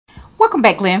Welcome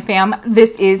back, GlamFam.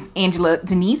 This is Angela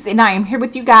Denise, and I am here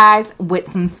with you guys with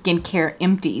some skincare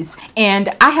empties. And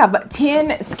I have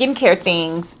 10 skincare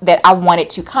things that I wanted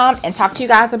to come and talk to you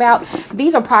guys about.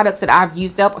 These are products that I've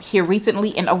used up here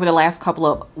recently and over the last couple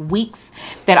of weeks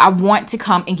that I want to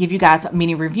come and give you guys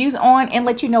mini reviews on and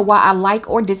let you know why I like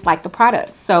or dislike the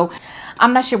products. So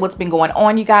I'm not sure what's been going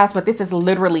on, you guys, but this is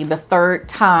literally the third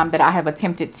time that I have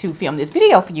attempted to film this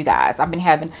video for you guys. I've been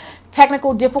having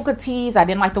technical difficulties. I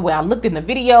didn't like the way I looked in the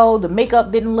video. The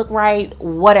makeup didn't look right,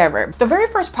 whatever. The very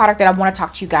first product that I want to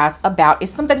talk to you guys about is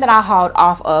something that I hauled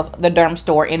off of the Derm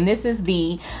store, and this is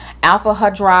the Alpha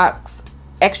Hydrox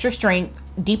Extra Strength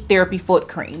Deep Therapy Foot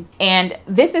Cream. And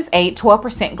this is a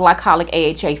 12% glycolic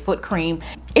AHA foot cream.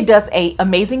 It does an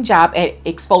amazing job at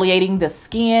exfoliating the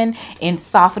skin and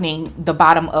softening the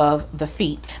bottom of the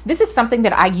feet. This is something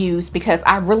that I use because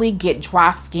I really get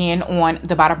dry skin on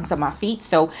the bottoms of my feet.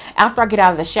 So after I get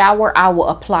out of the shower, I will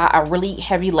apply a really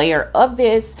heavy layer of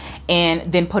this and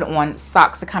then put on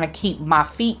socks to kind of keep my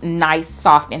feet nice,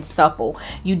 soft, and supple.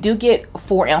 You do get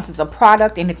 4 ounces of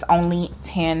product and it's only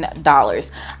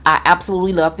 $10. I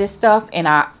absolutely love this stuff and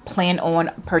I plan on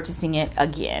purchasing it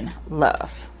again.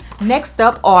 Love. Next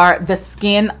up are the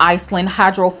Skyn Icealand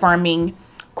Hydro Firming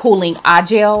Cooling Eye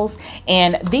Gels,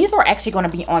 and these are actually going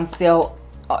to be on sale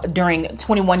during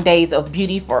 21 days of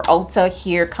beauty for Ulta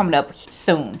here coming up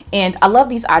soon. And I love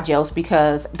these eye gels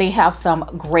because they have some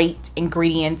great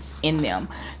ingredients in them.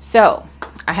 So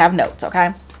I have notes,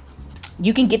 okay?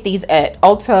 You can get these at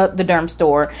Ulta, the Derm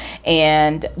store,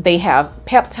 and they have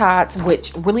peptides,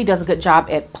 which really does a good job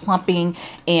at plumping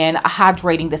and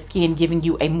hydrating the skin, giving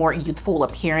you a more youthful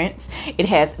appearance. It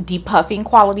has depuffing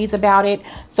qualities about it,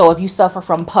 so if you suffer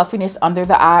from puffiness under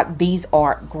the eye, these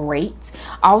are great.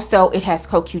 Also, it has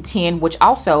CoQ10, which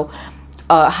also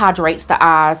hydrates the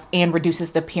eyes and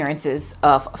reduces the appearances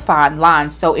of fine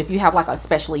lines. So if you have like a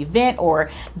special event or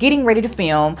getting ready to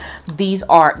film, these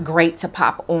are great to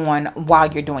pop on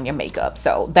while you're doing your makeup.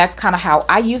 So that's kind of how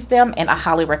I use them, and I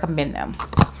highly recommend them,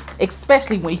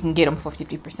 especially when you can get them for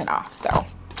 50% off. So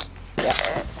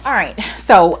yeah. All right,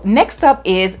 so next up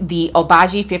is the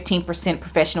Obagi 15%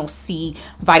 Professional C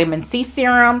Vitamin C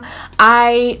Serum.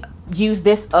 I used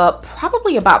this up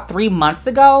probably about 3 months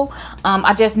ago.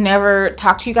 I just never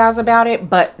talked to you guys about it,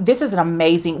 but this is an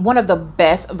amazing, one of the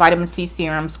best vitamin C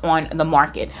serums on the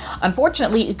market.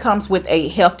 Unfortunately, it comes with a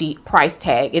hefty price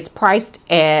tag. It's priced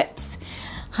at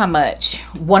how much?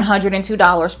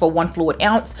 $102 for 1 fluid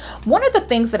ounce. One of the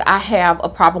things that I have a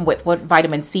problem with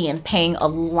vitamin C and paying a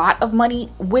lot of money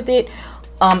with it,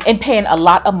 and paying a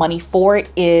lot of money for it,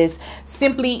 is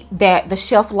simply that the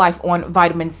shelf life on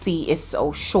vitamin C is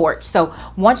so short. So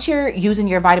once you're using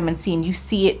your vitamin C and you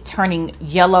see it turning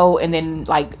yellow and then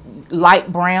like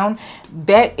light brown,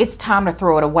 that it's time to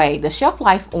throw it away. The shelf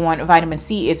life on vitamin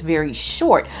C is very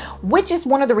short, which is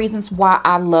one of the reasons why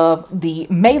I love the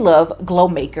Maelove Glow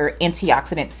Maker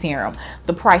Antioxidant Serum.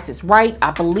 The price is right.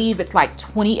 I believe it's like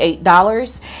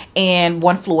 $28, and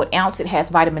 1 fluid ounce. It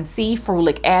has vitamin C,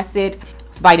 ferulic acid,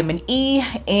 vitamin E,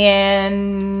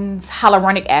 and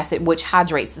hyaluronic acid, which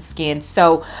hydrates the skin.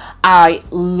 So I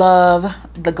love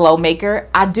the Glow Maker.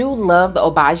 I do love the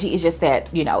Obagi. It's just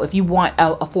that, you know, if you want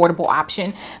an affordable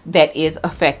option that is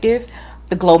effective,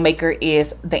 the Glow Maker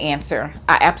is the answer.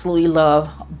 I absolutely love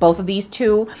both of these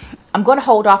two. I'm going to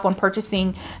hold off on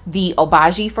purchasing the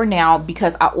Obagi for now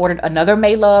because I ordered another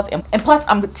Maelove, and plus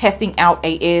I'm testing out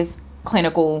a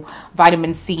clinical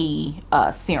vitamin C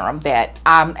serum that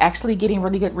I'm actually getting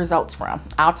really good results from.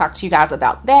 I'll talk to you guys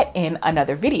about that in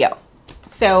another video.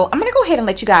 So I'm going to go ahead and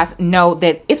let you guys know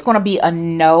that it's going to be a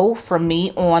no for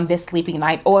me on this sleeping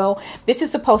night oil. This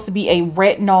is supposed to be a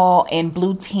retinol and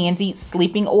blue tansy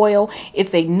sleeping oil.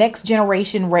 It's a next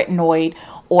generation retinoid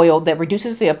oil that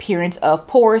reduces the appearance of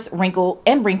pores,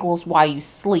 wrinkles while you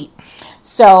sleep.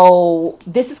 So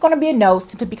this is going to be a no,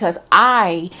 simply because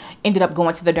I ended up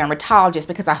going to the dermatologist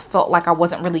because I felt like I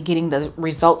wasn't really getting the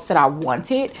results that I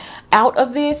wanted out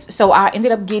of this. So I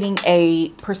ended up getting a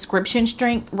prescription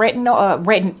strength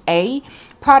Retin A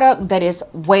product that is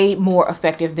way more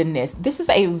effective than this. This is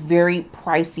a very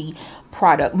pricey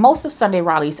product. Most of Sunday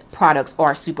Riley's products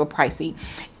are super pricey.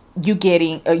 You're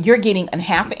getting a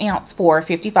 ½ ounce for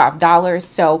 $55.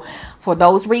 So for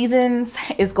those reasons,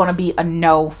 it's going to be a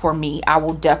no for me. I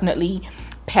will definitely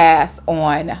pass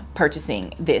on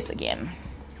purchasing this again.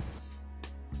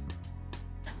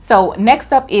 So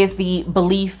next up is the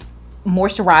Beleif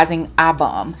Moisturizing Eye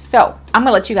Bomb. So I'm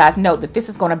gonna let you guys know that this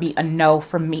is gonna be a no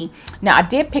from me. Now, I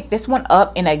did pick this one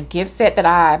up in a gift set that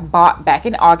I bought back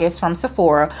in August from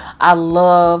Sephora. I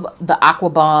love the Aqua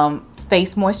Bomb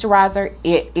face moisturizer.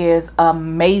 It is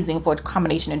amazing for a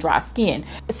combination of dry skin.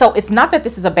 So it's not that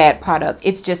this is a bad product.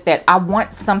 It's just that I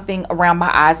want something around my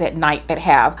eyes at night that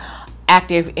have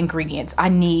active ingredients. I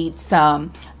need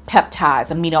some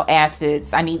peptides, amino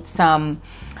acids. I need some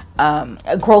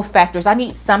growth factors. I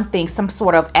need something, some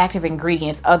sort of active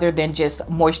ingredients other than just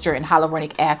moisture and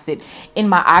hyaluronic acid in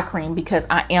my eye cream, because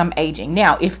I am aging.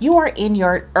 Now, if you are in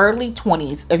your early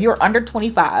 20s, if you're under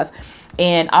 25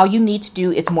 and all you need to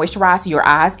do is moisturize your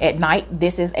eyes at night,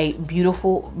 this is a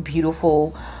beautiful,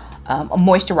 beautiful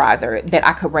moisturizer that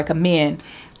I could recommend.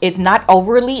 It's not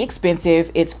overly expensive.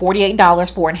 It's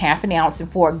 $48 for a half an ounce, and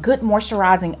for a good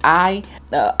moisturizing eye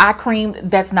cream,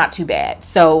 that's not too bad.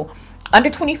 So under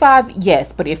 25,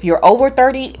 yes, but if you're over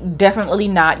 30, definitely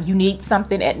not. You need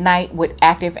something at night with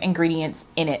active ingredients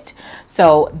in it.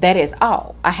 So that is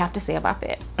all I have to say about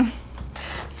that.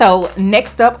 So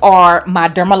next up are my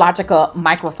Dermalogica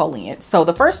Microfoliant. So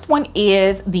the first one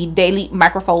is the Daily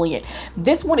Microfoliant.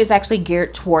 This one is actually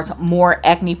geared towards more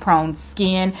acne prone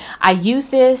skin. I use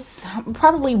this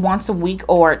probably once a week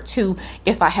or two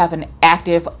if I have an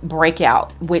active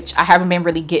breakout, which I haven't been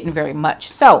really getting very much.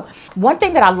 So one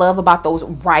thing that I love about those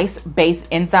rice-based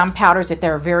enzyme powders is that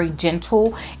they're very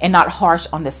gentle and not harsh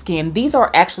on the skin. These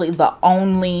are actually the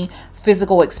only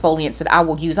physical exfoliants that I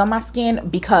will use on my skin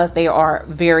because they are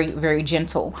very, very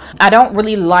gentle. I don't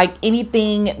really like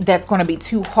anything that's going to be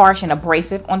too harsh and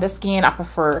abrasive on the skin. I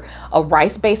prefer a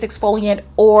rice-based exfoliant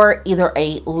or either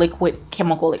a liquid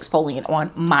chemical exfoliant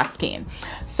on my skin.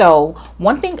 So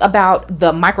one thing about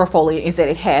the microfoliant is that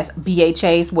it has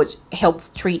BHAs, which helps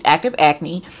treat active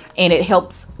acne, and it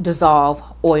helps dissolve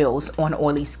oils on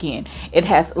oily skin. It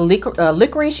has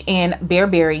licorice and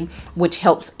bearberry, which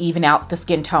helps even out the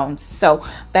skin tones. So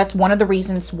that's one of the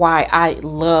reasons why I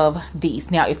love these.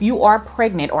 Now, if you are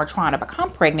pregnant or trying to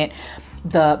become pregnant,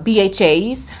 the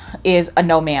BHAs is a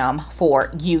no ma'am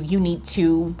for you. You need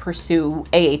to pursue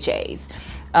AHAs.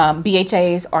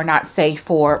 BHAs are not safe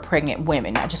for pregnant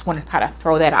women. I just want to kind of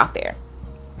throw that out there.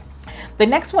 The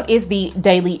next one is the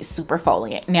Daily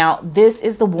Superfoliant. Now, this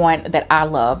is the one that I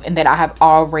love and that I have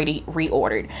already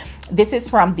reordered. This is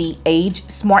from the Age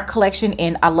Smart collection,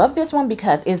 and I love this one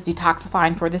because it's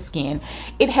detoxifying for the skin.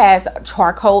 It has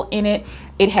charcoal in it.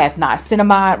 It has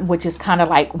niacinamide, which is kind of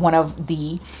like one of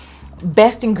the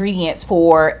best ingredients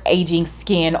for aging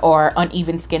skin or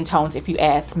uneven skin tones, if you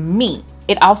ask me.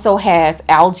 It also has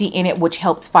algae in it, which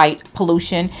helps fight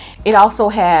pollution. It also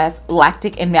has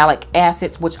lactic and malic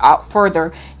acids, which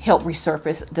further help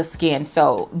resurface the skin.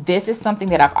 So this is something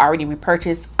that I've already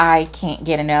repurchased. I can't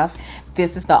get enough.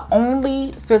 This is the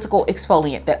only physical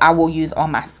exfoliant that I will use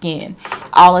on my skin.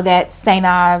 All of that St.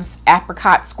 Ives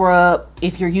apricot scrub,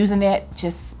 if you're using it,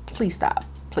 just please stop,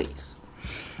 please.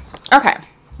 Okay,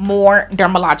 more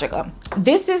Dermalogica.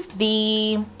 This is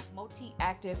the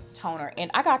Active Toner,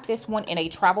 and I got this one in a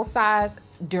travel size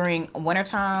during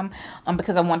wintertime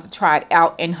because I wanted to try it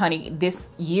out. And honey,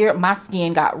 this year my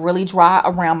skin got really dry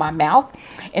around my mouth,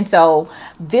 and so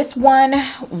this one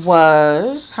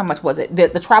was, how much was it?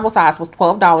 The travel size was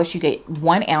 $12. You get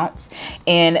 1 ounce,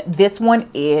 and this one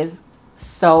is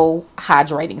so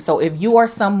hydrating. So if you are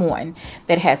someone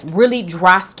that has really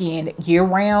dry skin year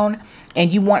round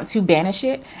and you want to banish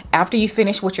it, after you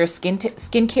finish with your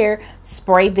skincare,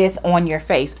 spray this on your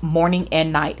face morning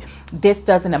and night. This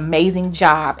does an amazing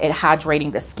job at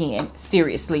hydrating the skin.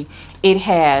 Seriously, it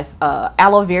has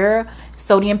aloe vera,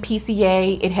 sodium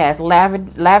PCA, it has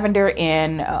lavender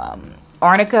and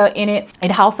arnica in it.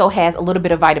 It also has a little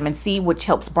bit of vitamin C, which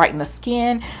helps brighten the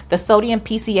skin. The sodium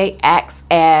PCA acts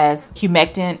as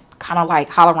humectant, kind of like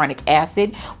hyaluronic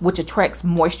acid, which attracts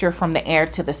moisture from the air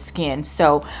to the skin.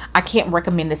 So I can't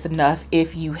recommend this enough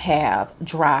if you have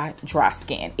dry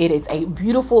skin. It is a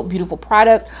beautiful, beautiful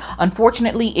product.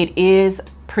 Unfortunately, it is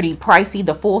pretty pricey.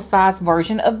 The full size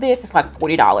version of this is like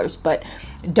 $40, but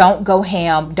don't go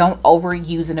ham. Don't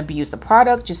overuse and abuse the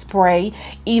product. Just spray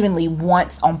evenly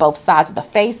once on both sides of the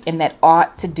face, and that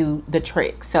ought to do the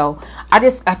trick. So I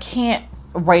can't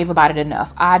rave about it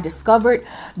enough. I discovered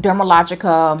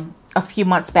Dermalogica a few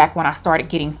months back when I started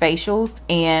getting facials,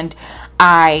 and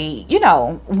I,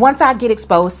 once I get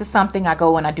exposed to something, I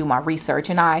go and I do my research,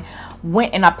 and I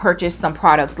went and I purchased some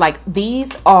products. Like,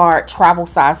 these are travel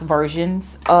size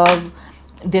versions of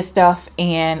this stuff,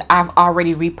 and I've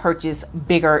already repurchased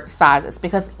bigger sizes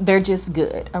because they're just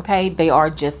good. Okay, they are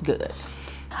just good.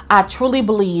 I truly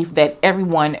believe that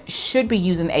everyone should be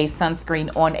using a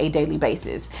sunscreen on a daily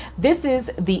basis. This is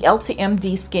the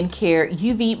EltaMD Skincare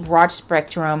UV Broad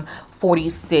Spectrum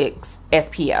 46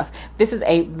 SPF. This is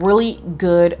a really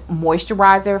good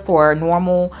moisturizer for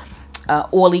normal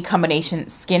oily combination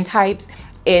skin types.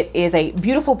 It is a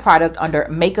beautiful product under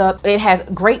makeup. It has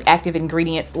great active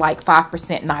ingredients like 5%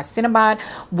 niacinamide,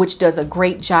 which does a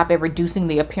great job at reducing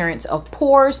the appearance of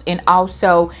pores and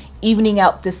also evening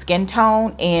out the skin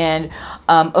tone and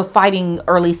of fighting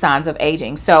early signs of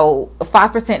aging. So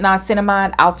 5%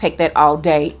 niacinamide, I'll take that all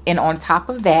day. And on top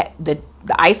of that, the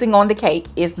icing on the cake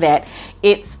is that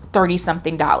it's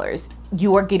 $30-something.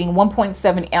 You are getting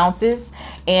 1.7 ounces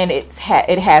and it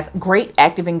has great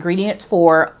active ingredients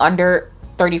for under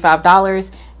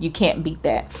 $35. You can't beat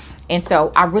that. And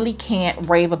so I really can't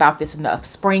rave about this enough.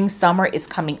 Spring, summer is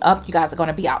coming up. You guys are going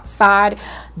to be outside.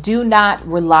 Do not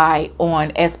rely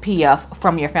on SPF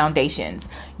from your foundations.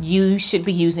 You should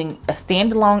be using a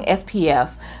standalone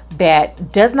SPF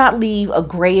that does not leave a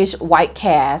grayish white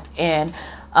cast and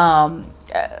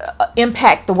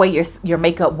impact the way your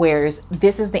makeup wears.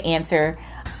 This is the answer.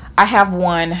 I have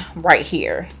one right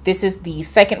here. This is the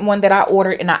second one that I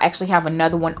ordered, and I actually have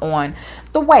another one on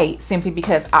the way, simply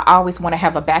because I always want to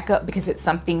have a backup because it's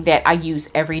something that I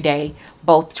use every day,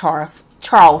 both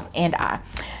Charles and I.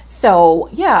 So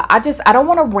yeah, I don't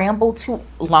want to ramble too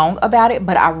long about it,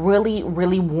 but I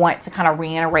really want to kind of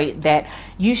reiterate that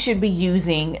you should be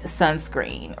using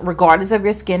sunscreen regardless of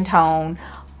your skin tone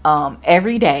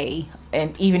every day,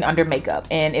 and even under makeup.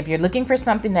 And if you're looking for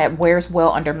something that wears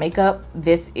well under makeup,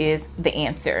 this is the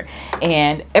answer.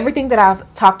 And everything that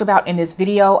I've talked about in this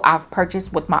video, I've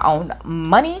purchased with my own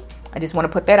money. I just want to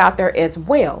put that out there as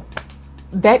well.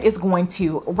 That is going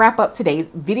to wrap up today's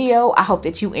video. I hope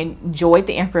that you enjoyed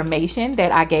the information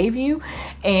that I gave you.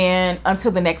 And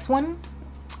until the next one,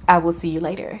 I will see you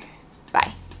later.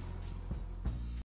 Bye.